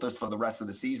catapult us for the rest of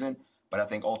the season. But I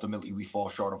think ultimately we fall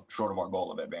short of our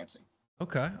goal of advancing.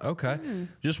 Okay.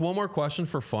 Just one more question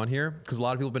for fun here, because a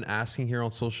lot of people have been asking here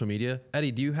on social media.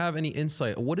 Eddie, do you have any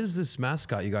insight? What is this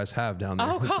mascot you guys have down there?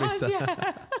 Oh, gosh,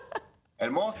 yeah. El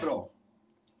Monstruo.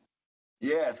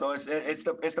 Yeah, so it's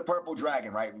the purple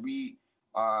dragon, right? We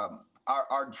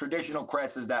our traditional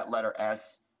crest is that letter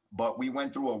S, but we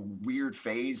went through a weird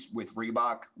phase with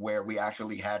Reebok where we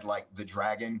actually had like the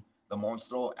dragon, the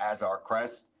Monstruo, as our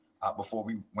crest before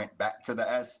we went back to the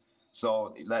S.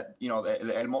 So that,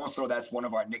 El Monstruo, that's one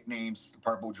of our nicknames, the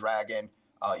Purple Dragon.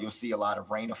 You'll see a lot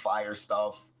of Rain of Fire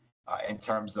stuff in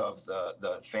terms of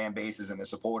the fan bases and the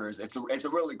supporters. It's a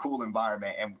really cool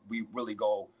environment, and we really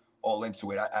go all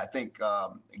into it. I think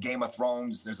Game of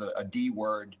Thrones, there's a D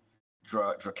word,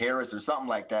 Dracarys or something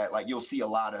like that. Like, you'll see a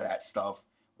lot of that stuff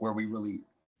where we really...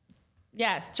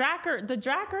 Yes, the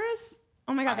Dracarys?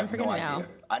 Oh my God, I'm forgetting now.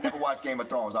 I never watched Game of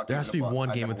Thrones. There has to be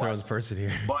one Game of Thrones person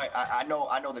here. But I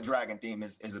know the dragon theme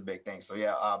is a big thing. So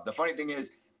yeah, the funny thing is,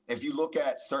 if you look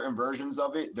at certain versions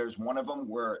of it, there's one of them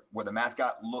where the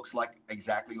mascot looks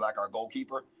exactly like our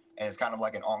goalkeeper, and it's kind of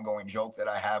like an ongoing joke that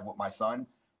I have with my son.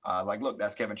 Look,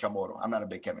 that's Kevin Chamorro. I'm not a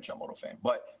big Kevin Chamorro fan,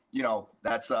 but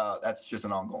that's just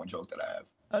an ongoing joke that I have.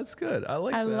 That's good. I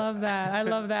love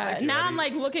that. Now I'm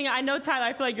looking. I know, Tyler,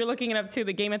 I feel like you're looking it up too,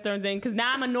 the Game of Thrones thing, because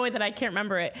now I'm annoyed that I can't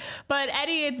remember it. But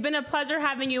Eddie, it's been a pleasure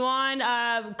having you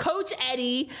on. Coach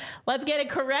Eddie, let's get it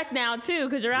correct now too,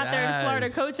 because you're out there in Florida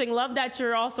coaching. Love that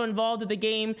you're also involved with the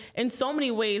game in so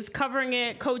many ways, covering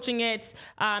it, coaching it,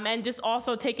 and just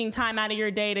also taking time out of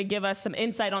your day to give us some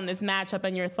insight on this matchup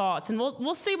and your thoughts. And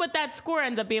we'll see what that score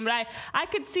ends up being. But I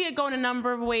could see it going a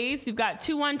number of ways. You've got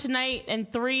 2-1 tonight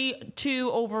and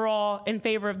 3-2 overall in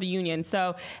favor of the Union.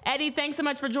 So, Eddie, thanks so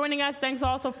much for joining us. Thanks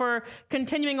also for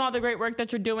continuing all the great work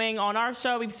that you're doing on our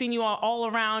show. We've seen you all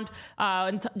around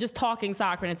and just talking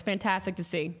soccer, and it's fantastic to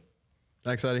see.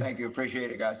 Thanks, Eddie. Thank you.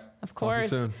 Appreciate it, guys. Of course. Talk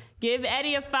to you soon. Give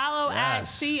Eddie a follow at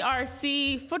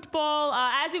CRC Football.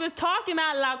 As he was talking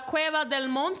about La Cueva del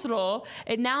Monstruo,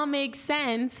 it now makes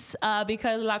sense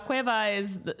because La Cueva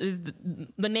is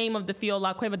the name of the field.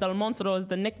 La Cueva del Monstruo is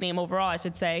the nickname overall, I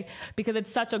should say, because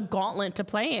it's such a gauntlet to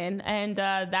play in. And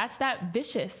that's that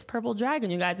vicious purple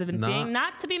dragon you guys have been seeing.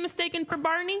 Not to be mistaken for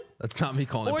Barney. That's not me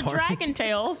calling it Barney. Or Dragon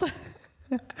Tails.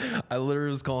 I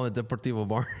literally was calling it Deportivo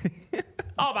Barney.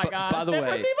 Oh my God! By the way, Deportivo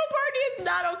Barney is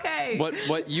not okay.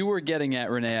 What you were getting at,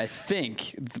 Renee, I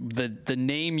think the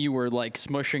name you were like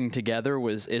smushing together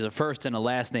is a first and a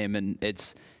last name, and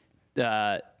it's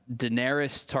Daenerys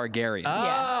Targaryen.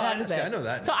 I know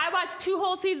that. So I watched 2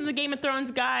 whole seasons of Game of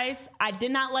Thrones, guys. I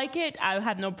did not like it. I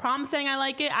have no problem saying I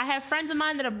like it. I have friends of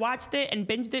mine that have watched it and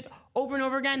binged it over and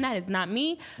over again. That is not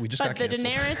me. We just got canceled.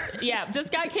 Daenerys, just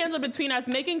got canceled between us,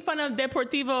 making fun of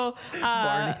Deportivo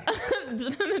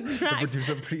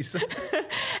Saprissa.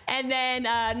 And then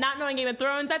not knowing Game of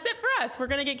Thrones. That's it for us. We're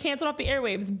going to get canceled off the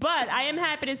airwaves. But I am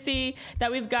happy to see that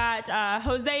we've got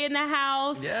Jose in the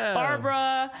house,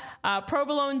 Barbara,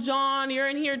 Provolone John. You're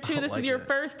in here too. This is your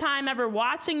first time ever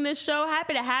watching this show.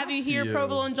 Happy to have you here,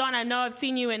 Provolone John. I know I've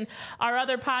seen you in our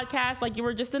other podcasts, like you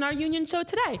were just in our Union show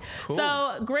today. Cool.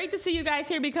 So great to see you guys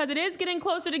here because it is getting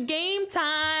closer to game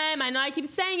time. I know I keep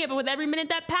saying it, but with every minute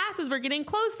that passes, we're getting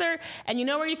closer. And you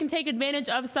know where you can take advantage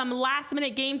of some last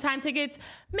minute game time tickets?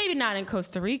 Maybe not in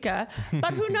Costa Rica,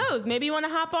 but who knows? Maybe you want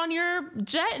to hop on your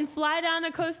jet and fly down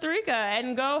to Costa Rica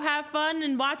and go have fun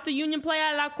and watch the Union play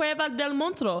at La Cueva del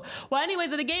Monstruo. Well,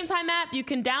 anyways, with the Game Time app, you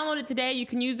can download it today. You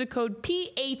can use the code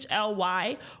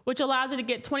PHLY, which allows you to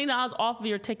get $20 off of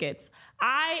your tickets.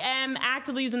 I am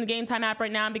actively using the Game Time app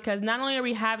right now because not only are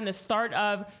we having the start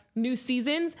of new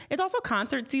seasons. It's also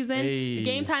concert season. Hey. The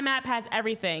Game Time app has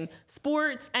everything.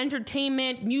 Sports,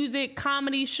 entertainment, music,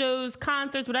 comedy shows,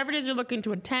 concerts, whatever it is you're looking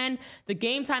to attend. The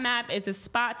Game Time app is a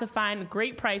spot to find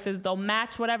great prices. They'll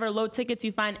match whatever low tickets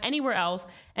you find anywhere else.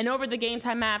 And over the Game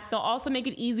Time app, they'll also make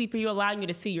it easy for you, allowing you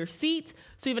to see your seats.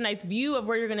 So you have a nice view of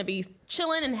where you're going to be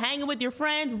chilling and hanging with your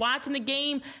friends, watching the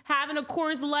game, having a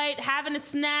Coors Light, having a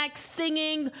snack,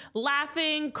 singing,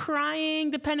 laughing,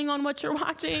 crying, depending on what you're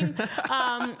watching.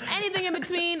 Anything in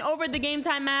between. Over the Game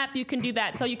Time app, you can do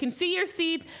that. So you can see your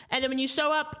seats, and then when you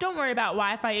show up, don't worry about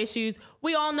Wi-Fi issues.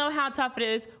 We all know how tough it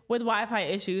is with Wi-Fi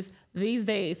issues these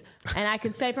days. And I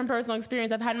can say from personal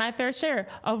experience, I've had my fair share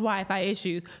of Wi-Fi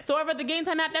issues. So over the Game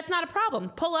Time app, that's not a problem.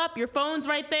 Pull up, your phone's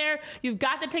right there. You've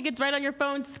got the tickets right on your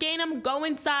phone. Scan them, go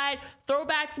inside, throw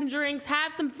back some drinks,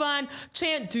 have some fun,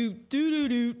 chant do, do, do,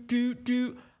 do, do,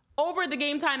 do. Over the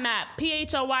Game Time app,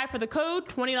 PHLY for the code,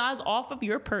 $20 off of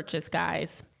your purchase,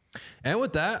 guys. And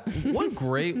with that, one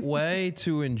great way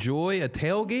to enjoy a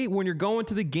tailgate when you're going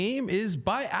to the game is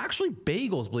by actually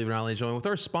bagels, believe it or not, ladies and gentlemen. With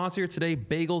our sponsor here today,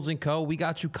 Bagels & Co., we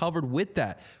got you covered with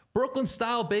that.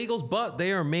 Brooklyn-style bagels, but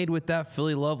they are made with that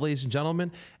Philly love, ladies and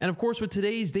gentlemen. And, of course, with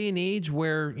today's day and age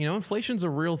where, inflation's a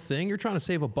real thing, you're trying to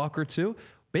save a buck or two,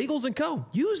 Bagels & Co.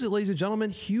 Use it, ladies and gentlemen.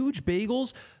 Huge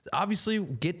bagels. Obviously,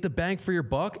 get the bang for your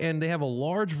buck, and they have a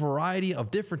large variety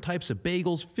of different types of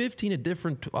bagels, 15 to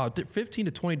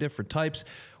 20 different types.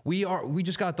 We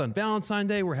just got done Valentine's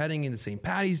Day. We're heading into St.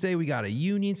 Patty's Day. We got a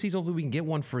Union season. Hopefully, we can get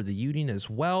one for the Union as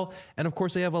well. And, of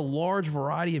course, they have a large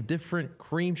variety of different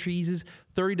cream cheeses,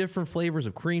 30 different flavors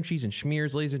of cream cheese and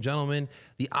schmears, ladies and gentlemen.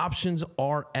 The options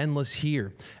are endless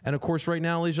here. And, of course, right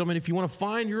now, ladies and gentlemen, if you want to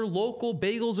find your local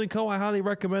Bagels & Co., I highly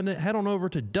recommend it. Head on over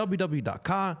to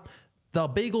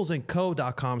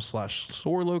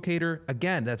thebagelsandco.com/store locator.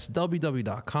 Again, that's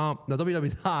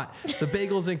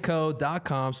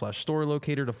www.thebagelsandco.com/store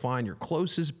locator to find your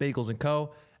closest Bagels &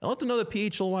 Co. And let them know that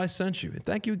PHLY sent you. And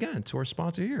thank you again to our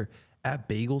sponsor here at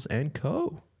Bagels &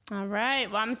 Co. All right.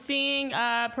 Well, I'm seeing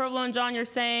Provolo and John, you're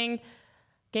saying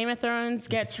Game of Thrones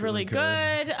gets really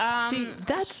good. See,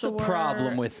 that's the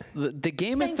problem with the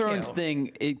Game of Thrones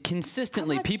thing.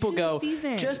 Consistently, people go,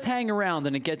 just hang around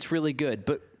and it gets really good.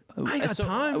 But I ain't got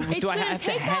time. Do I have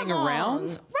to hang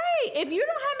around? Right. If you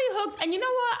don't have me hooked, and you know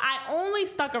what? I only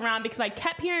stuck around because I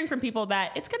kept hearing from people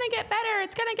that it's going to get better.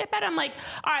 It's going to get better. I'm like,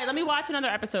 all right, let me watch another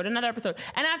episode. And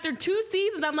after 2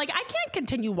 seasons, I'm like, I can't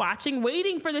continue watching,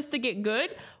 waiting for this to get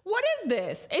good. What is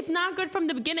this? It's not good from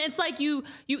the beginning. It's like you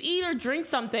eat or drink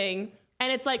something,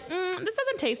 and it's like, this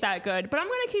doesn't taste that good, but I'm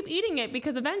going to keep eating it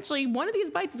because eventually one of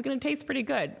these bites is going to taste pretty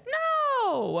good. No.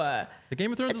 The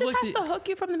Game of Thrones is like has to hook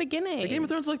you from the beginning. The Game of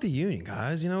Thrones is like the Union,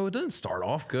 guys. It doesn't start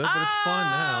off good, but it's fun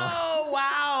now. Oh,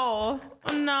 wow.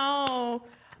 No.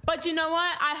 But you know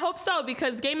what? I hope so,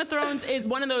 because Game of Thrones is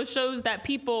one of those shows that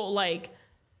people like.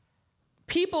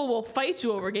 People will fight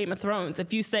you over Game of Thrones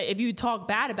if you talk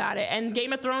bad about it. And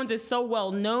Game of Thrones is so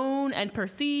well known and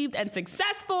perceived and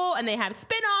successful, and they have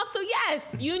spin-offs. So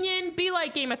yes, Union, be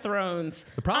like Game of Thrones.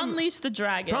 Unleash the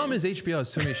dragon. The problem is HBO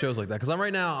has too many shows like that. Because I'm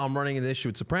running into the issue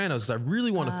with Sopranos because I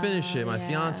really want to finish it. My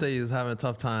fiance is having a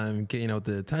tough time getting with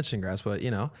the attention grasp, but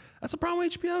that's the problem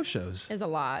with HBO shows. There's a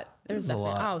lot. There's a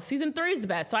lot. Oh, season 3 is the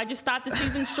best. So I just stopped the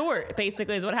season short.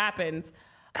 Basically, is what happens.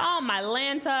 Oh, my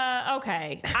Lanta.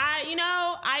 Okay.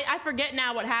 I forget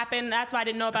now what happened. That's why I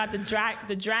didn't know about the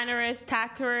Dranerus,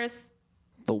 Tacturus.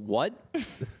 The what?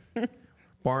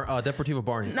 Deportivo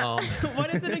Barney. No.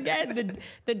 What is it again?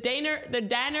 The Danerus?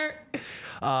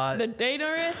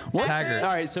 Taggart. All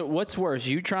right, so what's worse,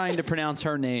 you trying to pronounce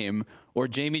her name or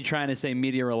Jamie trying to say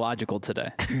meteorological today?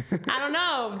 I don't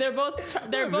know. They're both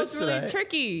really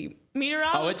tricky.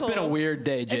 Meteorological. Oh, it's been a weird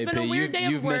day, JP. It's been a weird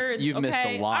day of words. You've missed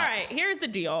a lot. All right, here's the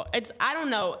deal. I don't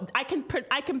know. I can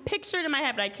picture it in my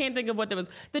head, but I can't think of what there was.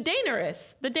 The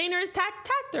Danerus. The Danerus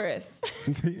Tacturus.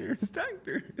 Danerus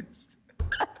Tacturus.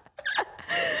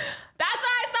 That's why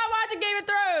I stopped watching Game of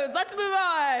Thrones. Let's move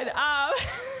on.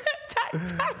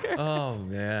 Oh,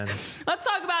 man. Let's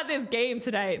talk about this game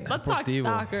tonight. Let's talk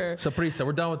soccer. Saprissa.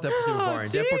 We're done with Deportivo Barney.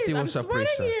 Deportivo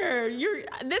Saprissa. Here.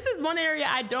 This is one area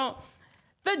I don't.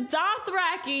 The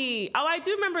Dothraki. Oh, I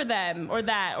do remember them or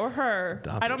her.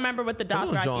 I don't remember what the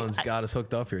Dothraki. John's got us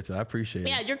hooked up here today. I appreciate it.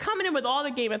 Yeah, you're coming in with all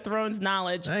the Game of Thrones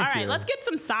knowledge. Thank all right, you. let's get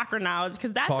some soccer knowledge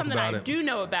because that's something I do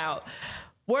know about.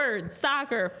 Words,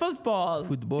 soccer, football.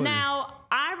 Now,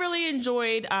 I really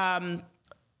enjoyed.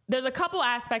 There's a couple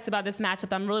aspects about this matchup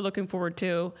that I'm really looking forward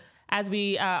to as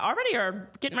we already are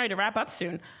getting ready to wrap up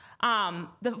soon.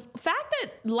 The fact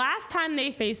that last time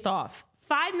they faced off,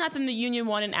 5-0 the Union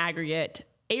won in aggregate.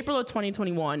 April of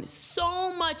 2021.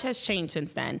 So much has changed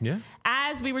since then. Yeah.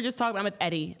 As we were just talking about with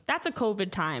Eddie, that's a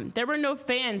COVID time. There were no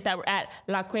fans that were at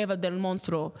La Cueva del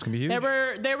Monstruo. It's gonna be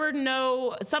huge. There were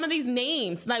no, some of these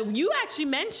names, like you actually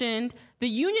mentioned, the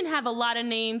Union have a lot of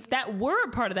names that were a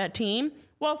part of that team.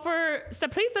 Well, for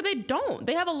Saprissa, they don't.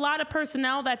 They have a lot of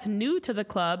personnel that's new to the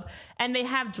club, and they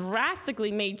have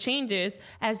drastically made changes,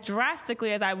 as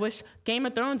drastically as I wish Game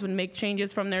of Thrones would make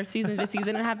changes from their season to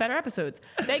season and have better episodes.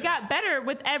 They got better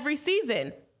with every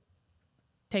season.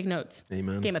 Take notes.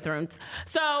 Amen. Game of Thrones.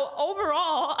 So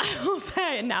overall, I will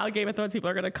say, and now Game of Thrones people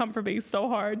are going to come for me so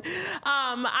hard.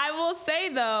 I will say,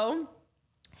 though,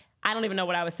 I don't even know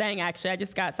what I was saying, actually. I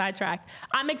just got sidetracked.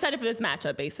 I'm excited for this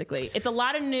matchup, basically. It's a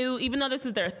lot of new, even though this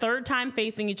is their third time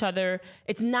facing each other,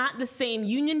 it's not the same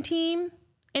Union team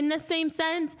in the same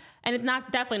sense, and it's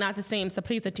definitely not the same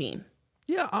Saprissa team.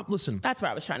 Yeah, listen. That's where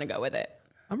I was trying to go with it.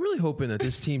 I'm really hoping that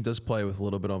this team does play with a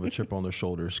little bit of a chip on their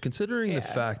shoulders, considering the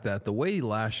fact that the way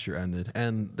last year ended,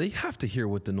 and they have to hear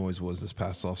what the noise was this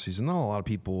past offseason. Not a lot of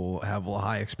people have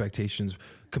high expectations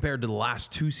compared to the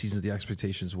last two seasons. The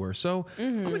expectations were so.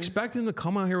 I'm expecting them to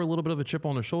come out here with a little bit of a chip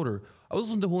on their shoulder. I was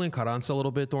listening to Julian Carranza a little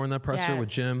bit during that presser with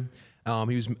Jim.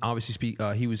 He was obviously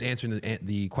he was answering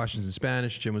the questions in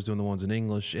Spanish. Jim was doing the ones in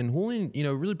English, and Julian,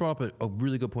 really brought up a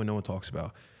really good point no one talks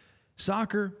about.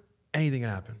 Soccer, anything can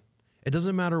happen. It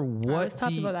doesn't matter what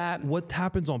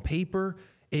happens on paper.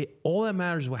 All that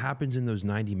matters is what happens in those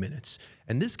 90 minutes.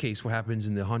 In this case, what happens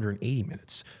in the 180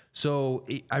 minutes. So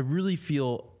I really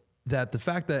feel that the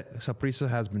fact that Saprissa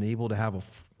has been able to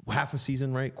have half a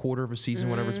season, right, quarter of a season,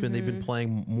 whatever it's been, they've been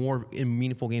playing more in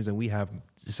meaningful games than we have,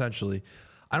 essentially.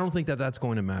 I don't think that that's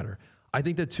going to matter. I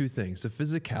think that two things: the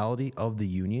physicality of the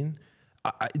Union.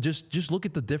 Just look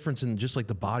at the difference in just like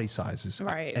the body sizes,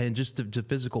 right? And just the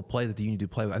physical play that the Union do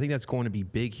play with. I think that's going to be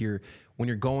big here when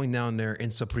you're going down there in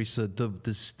Saprissa.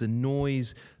 The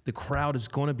noise, the crowd is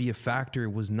going to be a factor.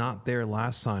 It was not there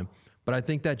last time, but I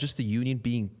think that just the Union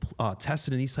being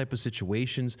tested in these type of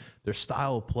situations, their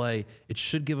style of play, it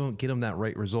should get them that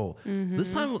right result.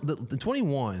 This time, the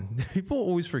 21, people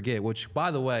always forget. Which, by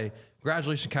the way,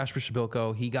 congratulations, Kacper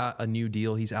Przybyłko. He got a new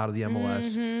deal. He's out of the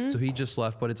MLS, so he just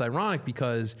left. But it's ironic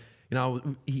because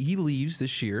he leaves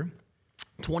this year.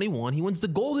 21, he wins the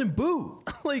Golden Boot.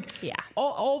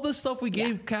 All the stuff we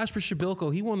gave Kacper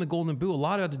Przybyłko, he won the Golden Boot. A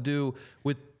lot had to do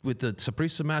with the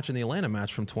Saprissa match and the Atlanta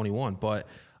match from 21. But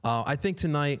I think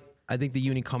tonight, the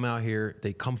Union come out here.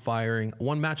 They come firing.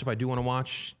 One matchup I do want to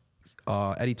watch.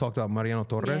 Eddie talked about Mariano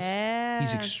Torres. Yeah.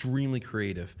 He's extremely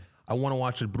creative. I want to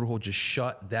watch El Brujo just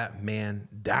shut that man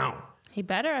down. He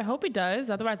better. I hope he does.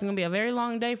 Otherwise, it's going to be a very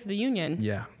long day for the Union.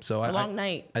 Yeah. So long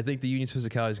night. I think the Union's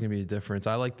physicality is going to be a difference.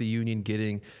 I like the Union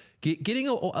getting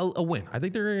a win. I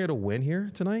think they're going to get a win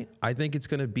here tonight. I think it's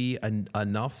going to be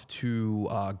enough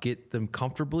to get them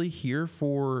comfortably here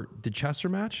for the Chester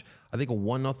match. I think a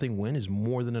 1-0 win is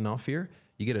more than enough here.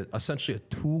 You get essentially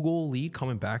a 2-goal lead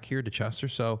coming back here to Chester.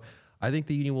 So I think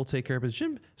the Union will take care of his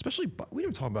Jim, especially, we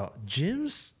didn't talk about Jim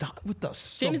with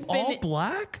the all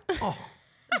black. Oh,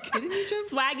 are you kidding me, Jim?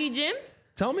 Swaggy Jim?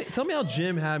 Tell me how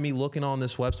Jim had me looking on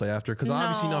this website after, because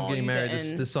obviously I'm getting married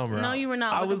this summer. No, you were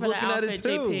not. I was looking at it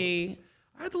too. JP.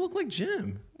 I had to look like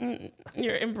Jim.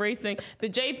 You're embracing the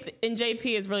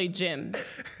JP is really Jim.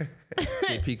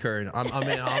 JP Curtin.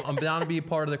 I'm down to be a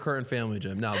part of the Curtin family,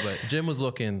 Jim. No, but Jim was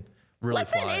looking really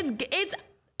fly. It's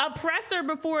a presser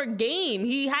before a game.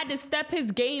 He had to step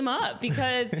his game up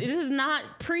because this is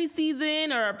not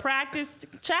preseason or a practice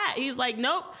chat. He's like,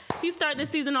 nope. He's starting the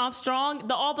season off strong.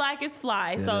 The all black is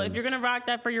fly. So if you're gonna rock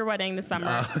that for your wedding this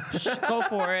summer, go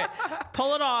for it.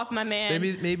 Pull it off, my man.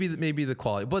 Maybe the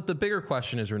quality. But the bigger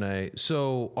question is, Renee.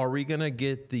 So are we gonna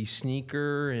get the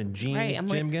sneaker and jean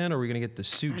Jim again, or are we gonna get the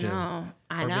suit Jim?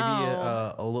 I know.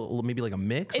 Maybe a little, maybe like a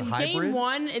mix, a hybrid.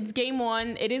 It's game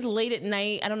one. It is late at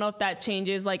night. I don't know if that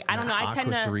changes. Like, I don't know. I tend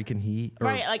to Costa Rican heat.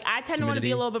 Right. Like, I tend to want to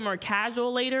be a little bit more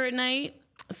casual later at night.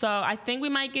 So I think we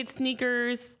might get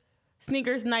sneakers,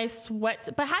 nice sweats.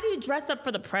 But how do you dress up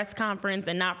for the press conference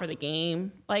and not for the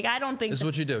game? Like, I don't think this is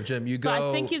what you do, Jim. You go. So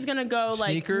I think he's gonna go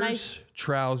sneakers, like nice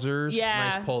trousers,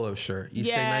 nice polo shirt. You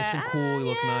stay nice and cool. You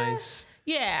look nice.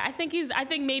 Yeah, I think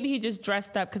maybe he just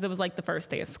dressed up because it was like the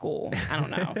first day of school. I don't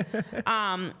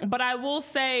know. But I will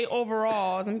say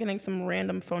overall, as I'm getting some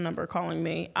random phone number calling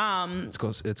me. It's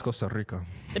Costa Rica.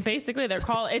 Basically,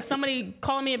 it's somebody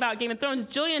calling me about Game of Thrones.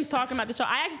 Julian's talking about the show.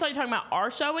 I actually thought you were talking about our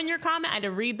show in your comment. I had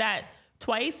to read that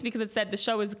twice because it said the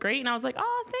show is great. And I was like,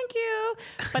 oh, thank you.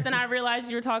 But then I realized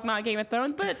you were talking about Game of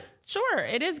Thrones. But sure,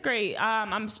 it is great.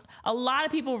 A lot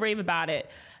of people rave about it.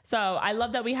 So I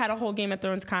love that we had a whole Game of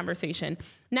Thrones conversation.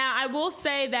 Now, I will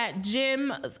say that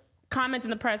Jim comments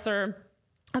in the presser,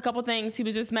 a couple things he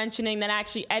was just mentioning that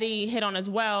actually Eddie hit on as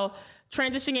well.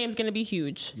 Transition game is going to be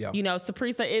huge. Yep. You know,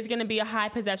 Saprissa is going to be a high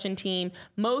possession team.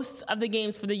 Most of the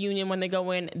games for the Union, when they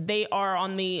go in, they are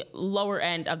on the lower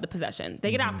end of the possession.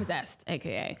 They get outpossessed,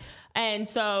 AKA. And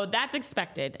so that's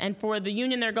expected. And for the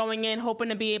Union, they're going in hoping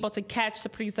to be able to catch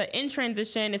Saprissa in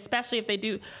transition, especially if they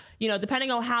do, you know,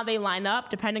 depending on how they line up,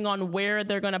 depending on where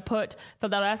they're going to put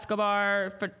Fidel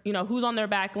Escobar, for, you know, who's on their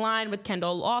back line with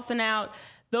Kendall Lawson out.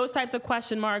 Those types of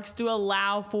question marks do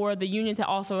allow for the Union to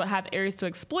also have areas to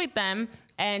exploit them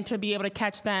and to be able to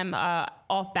catch them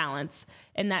off balance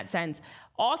in that sense.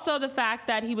 Also, the fact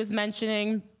that he was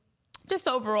mentioning just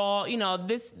overall, you know,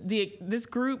 this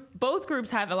group, both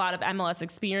groups have a lot of MLS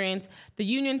experience. The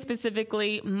Union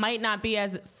specifically might not be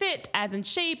as fit, as in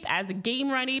shape, as a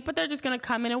game ready, but they're just going to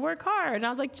come in and work hard. And I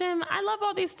was like, Jim, I love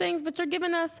all these things, but you're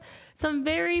giving us some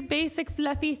very basic,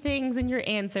 fluffy things in your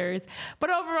answers. But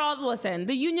overall, listen,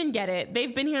 the Union get it.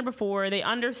 They've been here before. They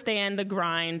understand the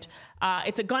grind.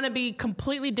 It's going to be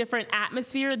completely different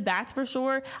atmosphere, that's for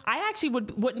sure. I actually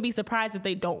wouldn't be surprised if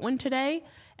they don't win today.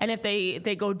 And if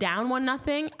they go down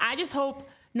 1-0, I just hope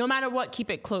no matter what, keep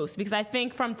it close. Because I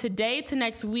think from today to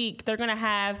next week, they're going to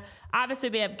have, obviously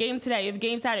they have game today, you have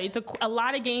game Saturday. It's a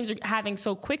lot of games are having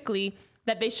so quickly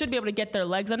that they should be able to get their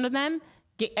legs under them.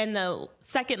 And the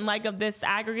second leg of this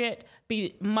aggregate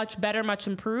be much better, much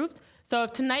improved. So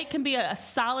if tonight can be a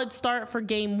solid start for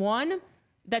game one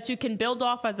that you can build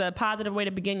off as a positive way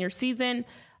to begin your season,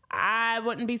 I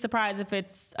wouldn't be surprised if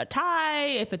it's a tie,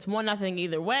 if it's 1-0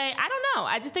 either way. I don't know.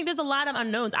 I just think there's a lot of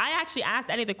unknowns. I actually asked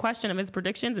Eddie the question of his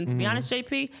predictions, and to be honest,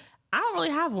 JP, I don't really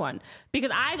have one. Because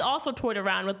I also toyed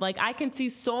around with, like, I can see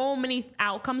so many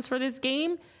outcomes for this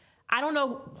game. I don't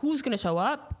know who's going to show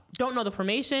up. Don't know the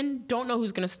formation. Don't know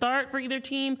who's going to start for either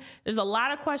team. There's a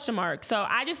lot of question marks. So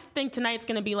I just think tonight's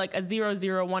going to be like a 0-0,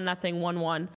 1-0, 1-1.